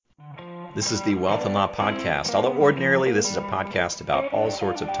This is the Wealth and Law Podcast. Although ordinarily this is a podcast about all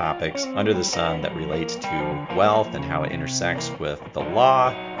sorts of topics under the sun that relates to wealth and how it intersects with the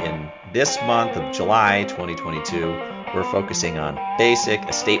law. In this month of July 2022, we're focusing on basic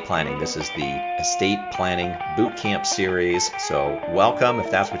estate planning. This is the Estate Planning Boot Camp series. So welcome if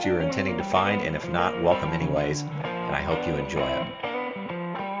that's what you were intending to find, and if not, welcome anyways, and I hope you enjoy it.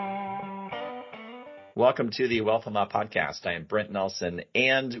 Welcome to the Wealth and Law Podcast. I am Brent Nelson,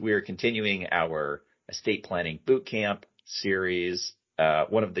 and we are continuing our estate planning boot camp series.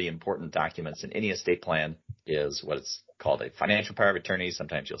 One of the important documents in any estate plan is what is called a financial power of attorney.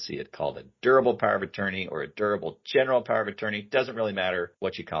 Sometimes you'll see it called a durable power of attorney or a durable general power of attorney. Doesn't really matter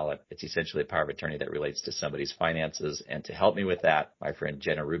what you call it. It's essentially a power of attorney that relates to somebody's finances. And to help me with that, my friend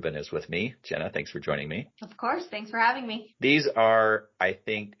Jenna Rubin is with me. Jenna, thanks for joining me. Of course. Thanks for having me. These are, I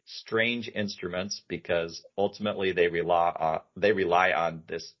think, strange instruments because ultimately they rely on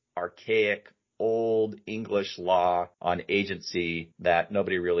this archaic old English law on agency that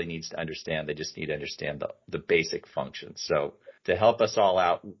nobody really needs to understand. They just need to understand the basic functions. So to help us all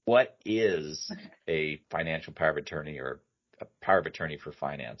out, what is a financial power of attorney or a power of attorney for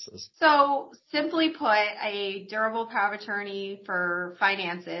finances? So simply put, a durable power of attorney for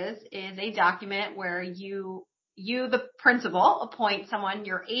finances is a document where you, the principal, appoint someone,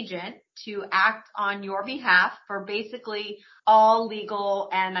 your agent, to act on your behalf for basically all legal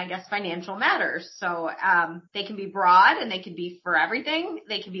and I guess financial matters. So they can be broad and they can be for everything.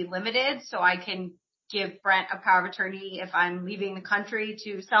 They can be limited. So I can give Brent a power of attorney if I'm leaving the country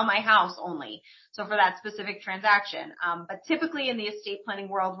to sell my house only. So for that specific transaction. But typically in the estate planning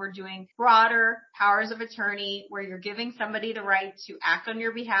world, we're doing broader powers of attorney where you're giving somebody the right to act on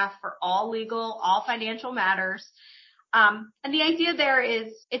your behalf for all legal, all financial matters. And the idea there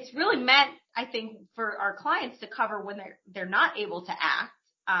is it's really meant, I think, for our clients to cover when they're not able to act.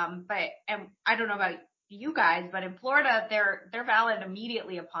 And I don't know about you guys, but in Florida, they're valid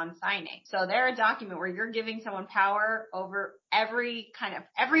immediately upon signing. So they're a document where you're giving someone power over every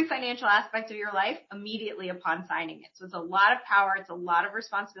financial aspect of your life immediately upon signing it. So it's a lot of power. It's a lot of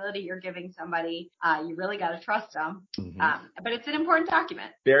responsibility you're giving somebody. You really got to trust them. But it's an important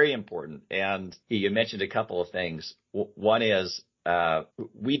document. Very important. And you mentioned a couple of things. One is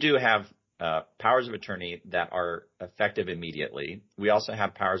we do have powers of attorney that are effective immediately. We also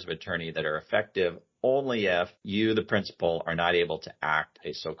have powers of attorney that are effective only if you, the principal, are not able to act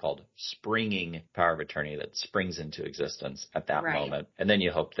a so-called springing power of attorney that springs into existence at that moment. And then you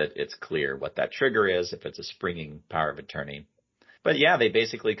hope that it's clear what that trigger is if it's a springing power of attorney. But yeah, they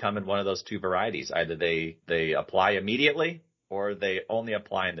basically come in one of those two varieties. Either they apply immediately or they only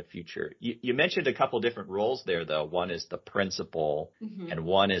apply in the future. You mentioned a couple different roles there, though. One is the principal and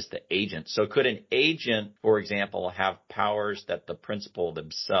one is the agent. So could an agent, for example, have powers that the principal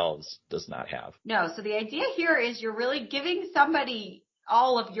themselves does not have? No. So the idea here is you're really giving somebody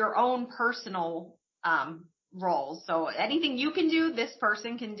all of your own personal roles. So anything you can do, this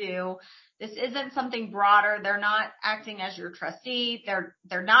person can do. This isn't something broader. They're not acting as your trustee.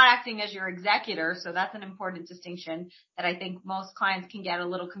 They're not acting as your executor. So that's an important distinction that I think most clients can get a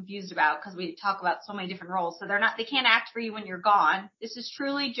little confused about because we talk about so many different roles. So they can't act for you when you're gone. This is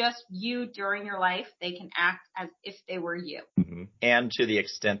truly just you during your life. They can act as if they were you. And to the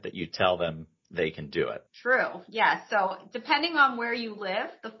extent that you tell them they can do it. True. Yeah. So depending on where you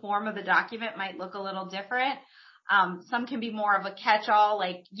live, the form of the document might look a little different. Some can be more of a catch-all,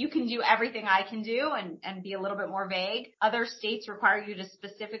 like you can do everything I can do and be a little bit more vague. Other states require you to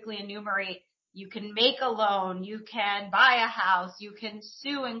specifically enumerate you can make a loan, you can buy a house, you can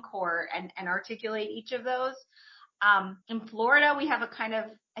sue in court and articulate each of those. In Florida, we have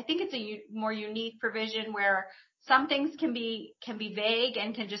I think it's a more unique provision where some things can be vague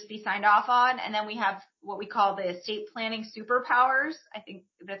and can just be signed off on. And then we have what we call the estate planning superpowers. I think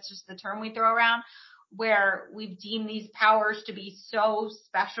that's just the term we throw around, where we've deemed these powers to be so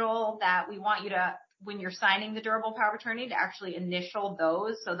special that we want you to, when you're signing the durable power of attorney, to actually initial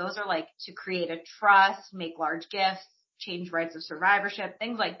those. So those are like to create a trust, make large gifts, change rights of survivorship,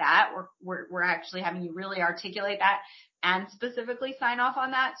 things like that. We're actually having you really articulate that and specifically sign off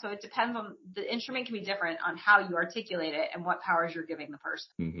on that. So it depends on the instrument can be different on how you articulate it and what powers you're giving the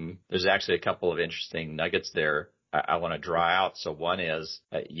person. There's actually a couple of interesting nuggets there I want to draw out. So one is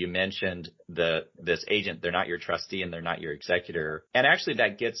you mentioned this agent, they're not your trustee and they're not your executor. And actually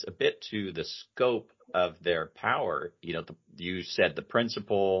that gets a bit to the scope of their power. You said the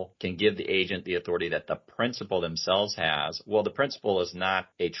principal can give the agent the authority that the principal themselves has. Well, the principal is not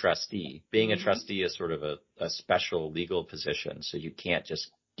a trustee. Being a trustee is sort of a special legal position. So you can't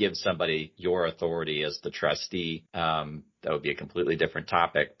just give somebody your authority as the trustee, that would be a completely different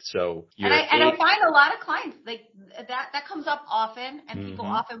topic. So I find a lot of clients like that comes up often, and people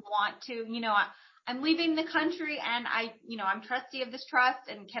Mm-hmm. often want to, I'm leaving the country and I'm trustee of this trust,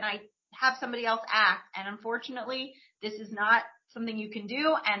 and can I have somebody else act? And unfortunately, this is not something you can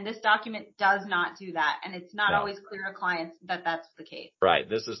do, and this document does not do that. And it's not always clear to clients that that's the case. Right.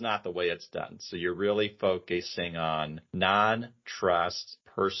 This is not the way it's done. So you're really focusing on non-trust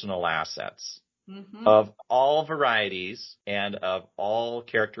personal assets of all varieties and of all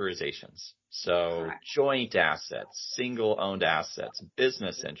characterizations. So joint assets, single owned assets,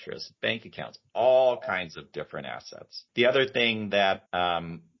 business interests, bank accounts, all kinds of different assets. The other thing that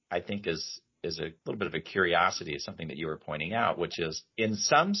I think is a little bit of a curiosity, is something that you were pointing out, which is in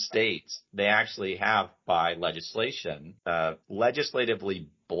some states, they actually have by legislation, legislatively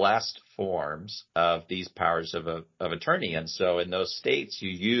blessed forms of these powers of attorney. And so in those states, you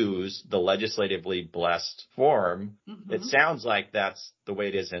use the legislatively blessed form. It sounds like that's the way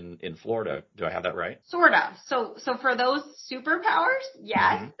it is in Florida. Do I have that right? Sort of. So for those superpowers,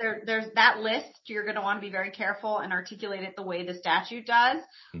 yes, there's that list. You're going to want to be very careful and articulate it the way the statute does.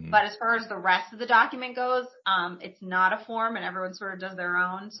 But as far as the rest of the document goes, it's not a form, and everyone sort of does their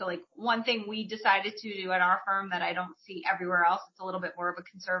own. So like one thing we decided to do at our firm that I don't see everywhere else, it's a little bit more of a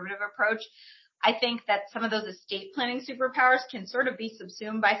conservative approach. I think that some of those estate planning superpowers can sort of be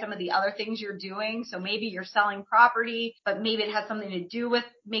subsumed by some of the other things you're doing. So maybe you're selling property, but maybe it has something to do with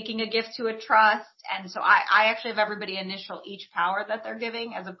making a gift to a trust. And so I actually have everybody initial each power that they're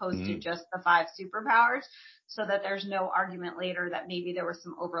giving, as opposed to just the 5 superpowers, so that there's no argument later that maybe there was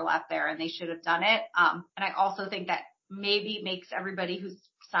some overlap there and they should have done it. And I also think that maybe makes everybody who's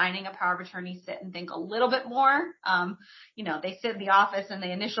signing a power of attorney sit and think a little bit more. They sit in the office and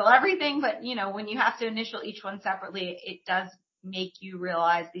they initial everything, but when you have to initial each one separately, it does make you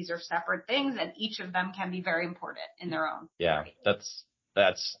realize these are separate things, and each of them can be very important in their own. Yeah,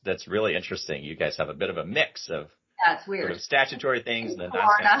 that's really interesting. You guys have a bit of a mix of that's weird sort of statutory things and then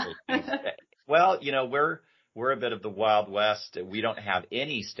non-statutory things. Well, we're a bit of the Wild West. We don't have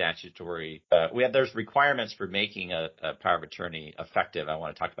any statutory. There's requirements for making a power of attorney effective. I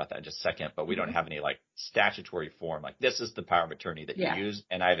want to talk about that in just a second, but we don't have any like statutory form. Like this is the power of attorney that you use.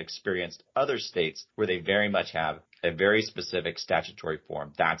 And I've experienced other states where they very much have a very specific statutory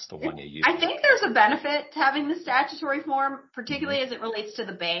form. That's the one you use. I think there's a benefit to having the statutory form, particularly as it relates to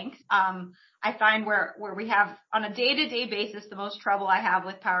the banks. I find where we have on a day-to-day basis, the most trouble I have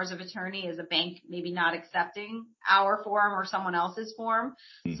with powers of attorney is a bank maybe not accepting our form or someone else's form.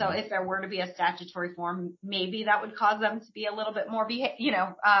 So if there were to be a statutory form, maybe that would cause them to be a little bit more,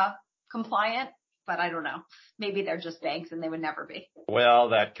 compliant. But I don't know. Maybe they're just banks and they would never be. Well,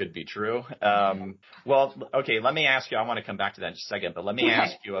 that could be true. Well, okay, let me ask you, I want to come back to that in just a second, but let me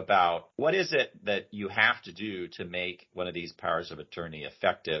ask you about what is it that you have to do to make one of these powers of attorney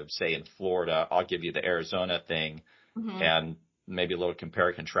effective, say in Florida. I'll give you the Arizona thing and maybe a little compare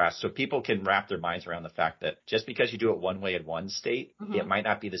and contrast so people can wrap their minds around the fact that just because you do it one way in one state, it might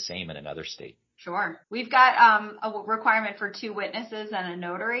not be the same in another state. Sure. We've got a requirement for 2 witnesses and a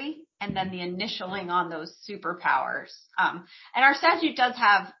notary, and then the initialing on those superpowers. And our statute does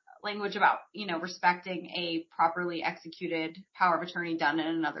have language about, respecting a properly executed power of attorney done in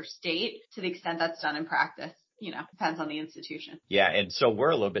another state, to the extent that's done in practice. Depends on the institution. Yeah. And so we're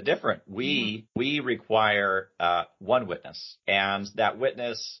a little bit different. We require 1 witness, and that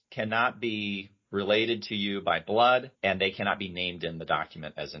witness cannot be related to you by blood, and they cannot be named in the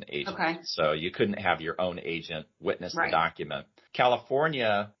document as an agent. Okay. So you couldn't have your own agent witness the document.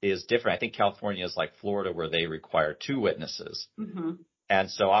 California is different. I think California is like Florida, where they require 2 witnesses. And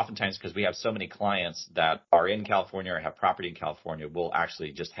so oftentimes, because we have so many clients that are in California or have property in California, we'll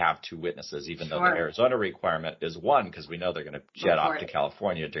actually just have 2 witnesses, even though the Arizona requirement is 1, because we know they're going to jet off to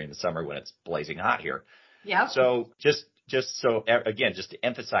California during the summer when it's blazing hot here. Yeah. So just so, again, just to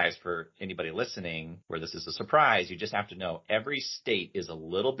emphasize for anybody listening where this is a surprise, you just have to know every state is a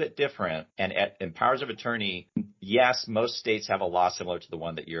little bit different. And in powers of attorney, yes, most states have a law similar to the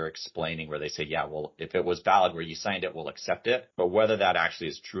one that you're explaining where they say, yeah, well, if it was valid where you signed it, we'll accept it. But whether that actually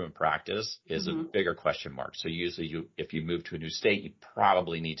is true in practice is a bigger question mark. So usually if you move to a new state, you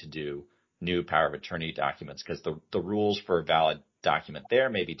probably need to do new power of attorney documents because the rules for a valid document there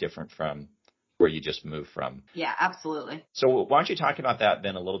may be different from where you just moved from. Yeah, absolutely. So why don't you talk about that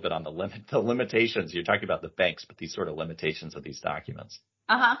then a little bit on the limitations. You're talking about the banks, but these sort of limitations of these documents.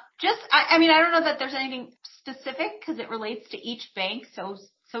 I don't know that there's anything specific because it relates to each bank so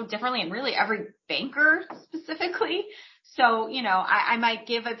so differently, and really every banker specifically. So, I might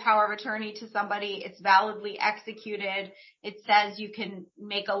give a power of attorney to somebody. It's validly executed. It says you can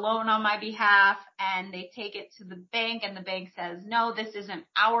make a loan on my behalf, and they take it to the bank, and the bank says, no, this isn't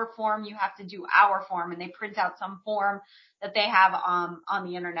our form. You have to do our form. And they print out some form that they have on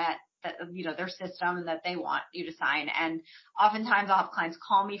the internet, that, their system, that they want you to sign. And oftentimes I'll have clients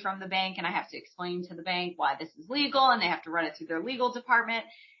call me from the bank, and I have to explain to the bank why this is legal, and they have to run it through their legal department.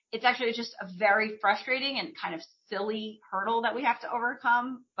 It's actually just a very frustrating and kind of silly hurdle that we have to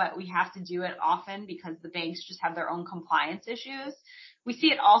overcome, but we have to do it often because the banks just have their own compliance issues. We see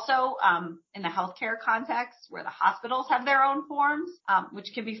it also in the healthcare context, where the hospitals have their own forms,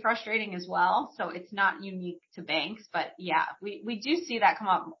 which can be frustrating as well. So it's not unique to banks, but yeah, we do see that come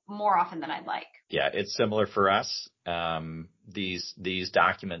up more often than I'd like. Yeah, it's similar for us. These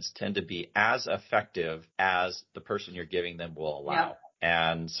documents tend to be as effective as the person you're giving them will allow. Yep.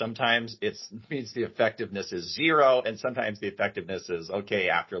 And sometimes it means the effectiveness is zero, and sometimes the effectiveness is okay.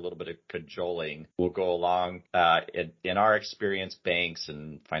 After a little bit of cajoling, we'll go along. In our experience, banks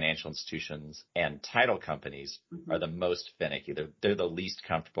and financial institutions and title companies are the most finicky. They're the least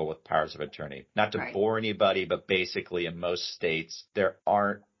comfortable with powers of attorney. Not to bore anybody, but basically in most states,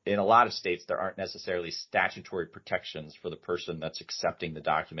 in a lot of states, there aren't necessarily statutory protections for the person that's accepting the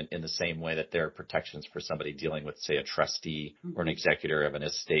document in the same way that there are protections for somebody dealing with, say, a trustee or an executor of an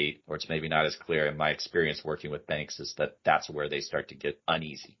estate, or it's maybe not as clear. In my experience working with banks is that that's where they start to get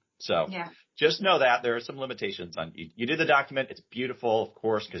uneasy. So just know that there are some limitations on you do the document. It's beautiful, of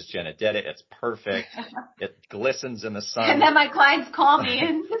course, because Jenna did it. It's perfect. It glistens in the sun. And then my clients call me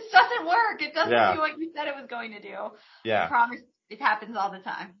and this doesn't work. It doesn't do what you said it was going to do. Yeah. I promise it happens all the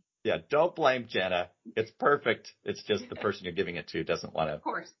time. Yeah. Don't blame Jenna. It's perfect. It's just the person you're giving it to doesn't want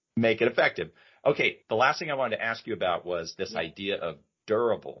to make it effective. Okay. The last thing I wanted to ask you about was this idea of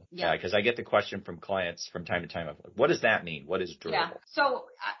durable. Yeah. Because I get the question from clients from time to time of what does that mean? What is durable? Yeah. So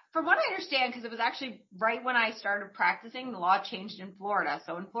from what I understand, because it was actually right when I started practicing, the law changed in Florida.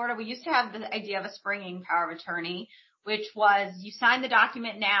 So in Florida, we used to have the idea of a springing power of attorney, which was you sign the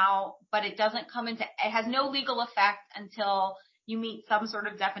document now, but it has no legal effect until you meet some sort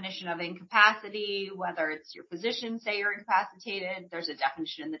of definition of incapacity, whether it's your physician say you're incapacitated, there's a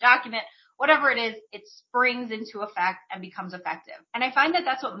definition in the document, whatever it is, it springs into effect and becomes effective. And I find that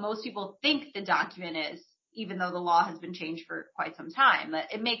that's what most people think the document is, even though the law has been changed for quite some time.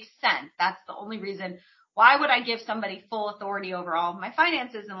 That it makes sense. That's the only reason. Why would I give somebody full authority over all of my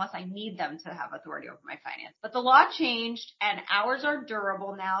finances unless I need them to have authority over my finances? But the law changed and ours are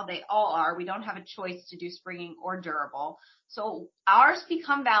durable now. They all are. We don't have a choice to do springing or durable. So ours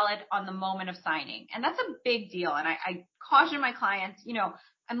become valid on the moment of signing. And that's a big deal. And I caution my clients,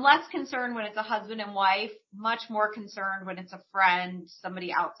 I'm less concerned when it's a husband and wife, much more concerned when it's a friend,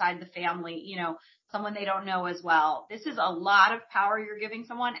 somebody outside the family, someone they don't know as well. This is a lot of power you're giving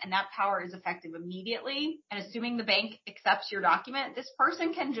someone, and that power is effective immediately. And assuming the bank accepts your document, this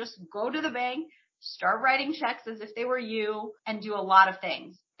person can just go to the bank, start writing checks as if they were you, and do a lot of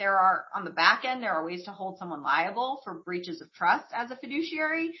things. On the back end, there are ways to hold someone liable for breaches of trust as a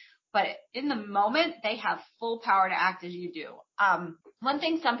fiduciary, but in the moment, they have full power to act as you do. One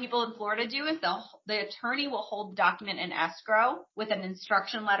thing some people in Florida do is the attorney will hold the document in escrow with an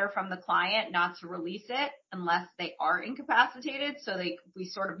instruction letter from the client not to release it unless they are incapacitated. So we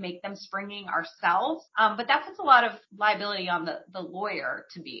sort of make them springing ourselves. But that puts a lot of liability on the lawyer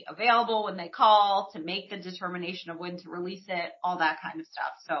to be available when they call, to make the determination of when to release it, all that kind of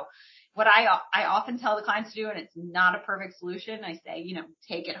stuff. So what I often tell the clients to do, and it's not a perfect solution, I say,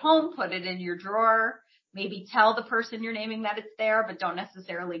 take it home, put it in your drawer, maybe tell the person you're naming that it's there, but don't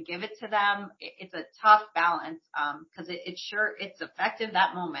necessarily give it to them. It's a tough balance because it's effective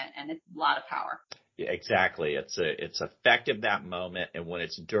that moment, and it's a lot of power. Yeah, exactly. It's effective that moment, and when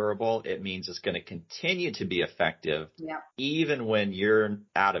it's durable, it means it's going to continue to be effective even when you're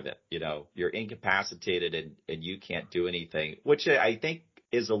out of it. You're incapacitated and you can't do anything, which I think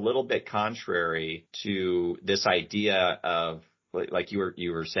is a little bit contrary to this idea of, like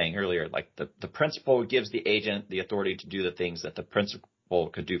you were saying earlier, like the principal gives the agent the authority to do the things that the principal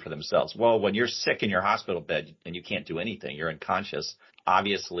could do for themselves. Well, when you're sick in your hospital bed and you can't do anything, you're unconscious.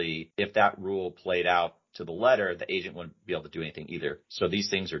 Obviously, if that rule played out to the letter, the agent wouldn't be able to do anything either. So these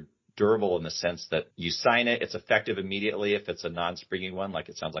things are durable in the sense that you sign it, it's effective immediately if it's a non-springing one, like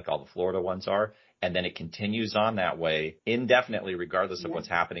it sounds like all the Florida ones are. And then it continues on that way indefinitely, regardless of what's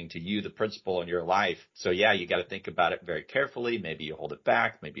happening to you, the principal in your life. So you got to think about it very carefully. Maybe you hold it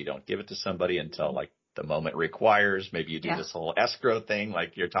back. Maybe you don't give it to somebody until like the moment requires. Maybe you do this whole escrow thing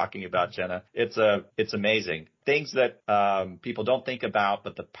like you're talking about, Jenna. It's amazing. Things that people don't think about,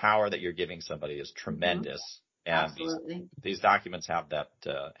 but the power that you're giving somebody is tremendous. And absolutely. These documents have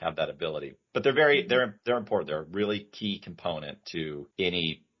that ability. But they're important. They're a really key component to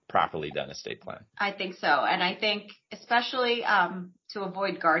any properly done estate plan. I think so. And I think especially to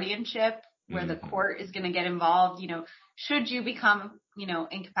avoid guardianship where the court is going to get involved, should you become,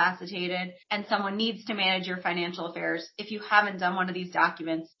 incapacitated and someone needs to manage your financial affairs, if you haven't done one of these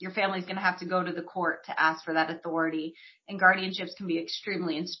documents, your family's going to have to go to the court to ask for that authority. And guardianships can be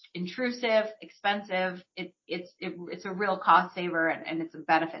extremely intrusive, expensive. It's a real cost saver and it's a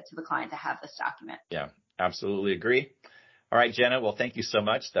benefit to the client to have this document. Yeah, absolutely agree. All right, Jenna. Well, thank you so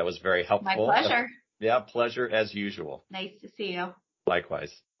much. That was very helpful. My pleasure. Yeah, pleasure as usual. Nice to see you.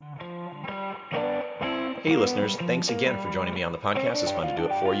 Likewise. Hey, listeners. Thanks again for joining me on the podcast. It's fun to do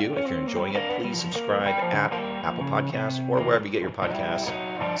it for you. If you're enjoying it, please subscribe at Apple Podcasts or wherever you get your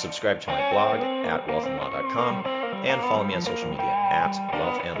podcasts. Subscribe to my blog at wealthandlaw.com and follow me on social media at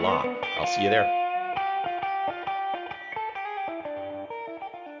Wealth and Law. I'll see you there.